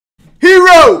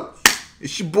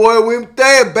It's your boy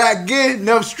Bethea back again.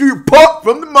 Another street report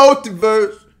from the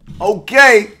multiverse.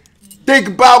 Okay, think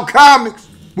about comics.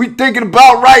 We thinking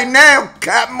about right now,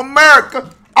 Captain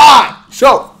America. Alright,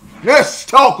 so let's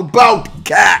talk about the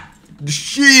Cap, the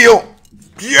Shield.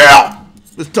 Yeah,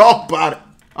 let's talk about it.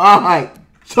 Alright,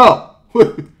 so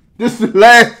this is the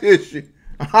last issue.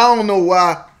 I don't know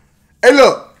why. Hey,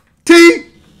 look, T.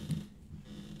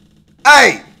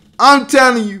 Hey, I'm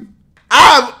telling you,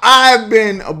 I've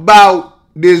been about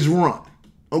this run.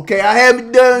 Okay, I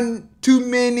haven't done too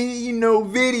many,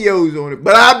 videos on it,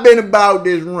 but I've been about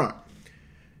this run.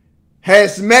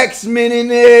 Had some X-Men in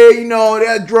there,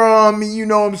 that drawing me, you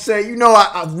know what I'm saying?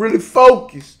 I really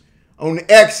focused on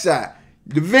the X side.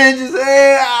 The Avengers,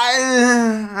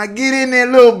 I get in there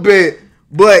a little bit,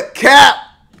 but Cap,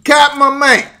 my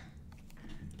man.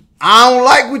 I don't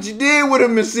like what you did with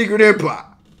him in Secret Empire.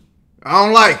 I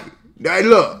don't like it. Hey,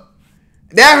 look,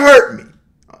 that hurt me.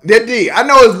 That did. I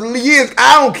know it's years.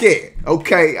 I don't care.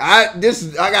 Okay, I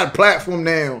got a platform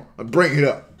now. I bring it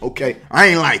up. Okay, I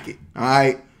ain't like it. All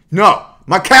right. No,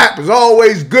 my Cap is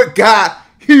always good guy,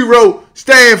 hero,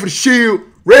 stand for the shield,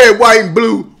 red, white, and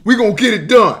blue. We gonna get it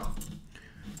done.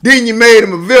 Then you made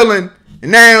him a villain,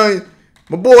 and now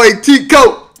my boy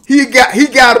T-Coat, he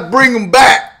got to bring him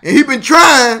back, and he been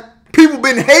trying. People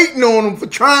been hating on him for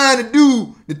trying to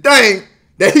do the thing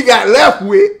that he got left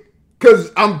with,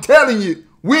 because I'm telling you,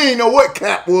 we ain't know what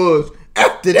Cap was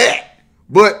after that.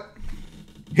 But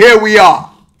here we are.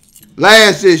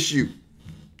 Last issue.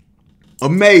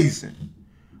 Amazing.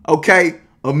 Okay?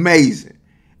 Amazing.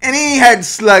 And he ain't had to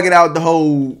slug it out the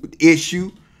whole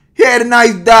issue. He had a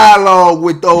nice dialogue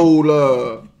with the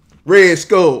old Red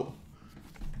Skull.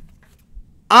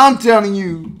 I'm telling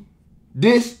you,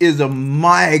 this is a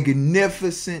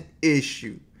magnificent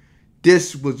issue.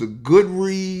 This was a good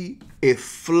read. It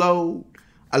flowed.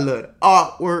 I love the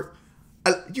artwork.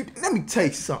 Let me tell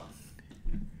you something.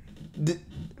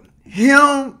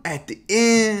 Him at the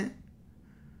end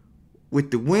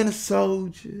with the Winter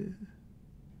Soldier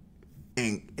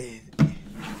and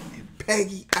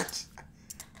Peggy.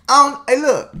 Hey,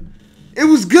 look. It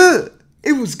was good.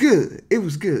 It was good. It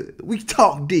was good. We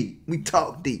talk deep.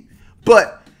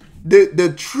 But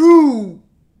the true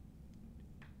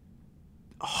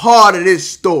heart of this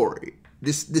story,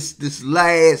 this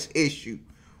last issue,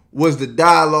 was the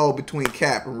dialogue between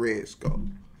Cap and Red Skull.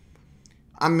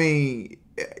 I mean,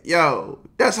 yo,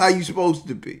 that's how you supposed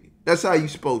to be. That's how you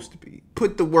supposed to be.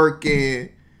 Put the work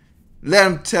in. Let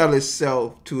him tell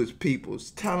himself to his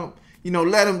peoples. Tell him,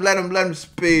 let him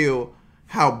spill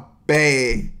how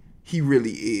bad he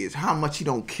really is. How much he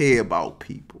don't care about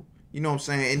people. You know what I'm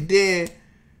saying? And then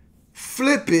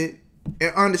flip it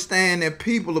and understand that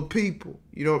people are people.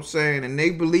 You know what I'm saying? And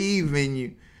they believe in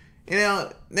you.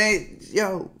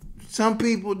 Some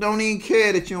people don't even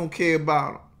care that you don't care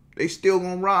about them. They still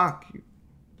gonna rock you.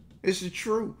 It's the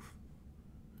truth.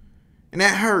 And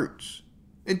that hurts.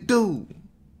 It do.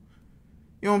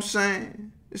 You know what I'm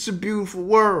saying? It's a beautiful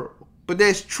world. But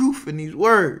there's truth in these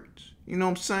words. You know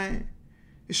what I'm saying?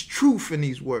 It's truth in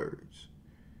these words.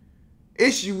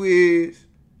 Issue is,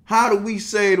 how do we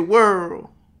save the world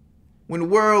when the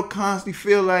world constantly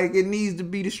feel like it needs to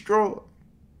be destroyed?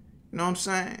 You know what I'm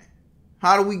saying?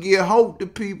 How do we give hope to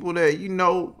people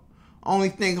that, only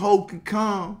think hope can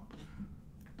come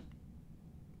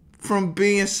from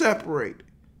being separated?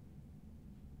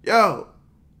 Yo,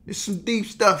 it's some deep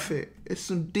stuff here. It's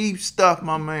some deep stuff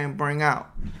my man bring out.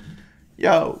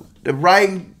 Yo, the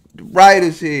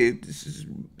writers here,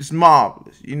 it's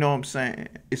marvelous. You know what I'm saying?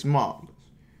 It's marvelous.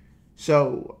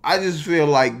 So I just feel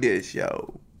like this,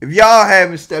 yo. If y'all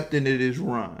haven't stepped into this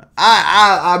run,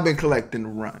 I've been collecting the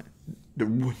run.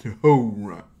 The whole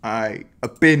run. Alright.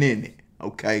 I've been in it.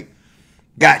 Okay.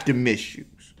 Got the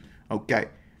issues. Okay.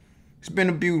 It's been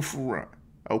a beautiful run.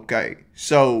 Okay.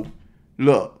 So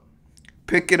look.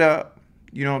 Pick it up.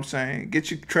 You know what I'm saying?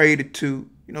 Get your trade or two.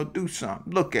 Do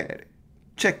something. Look at it.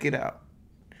 Check it out.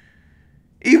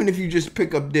 Even if you just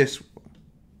pick up this one.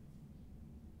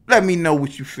 Let me know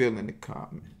what you feel in the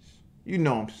comments. You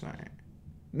know what I'm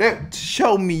saying?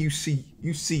 Show me you see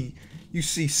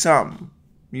something.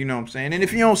 You know what I'm saying? And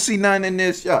if you don't see nothing in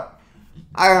this, yo,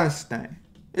 I understand.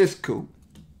 It's cool.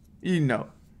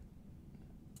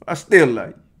 I still love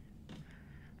you.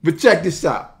 But check this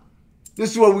out.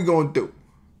 This is what we're going to do.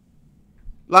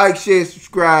 Like, share,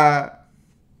 subscribe.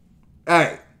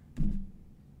 Hey.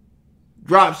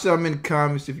 Drop something in the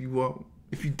comments if you want.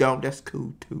 If you don't, that's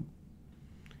cool too.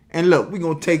 And look, we're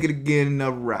going to take it again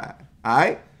another ride.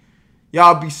 Alright?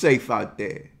 Y'all be safe out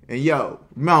there. And yo,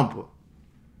 remember,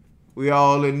 we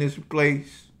all in this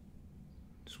place.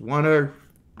 It's one earth.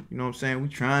 You know what I'm saying? We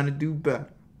trying to do better.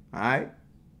 All right?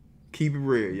 Keep it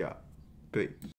real, y'all. Peace.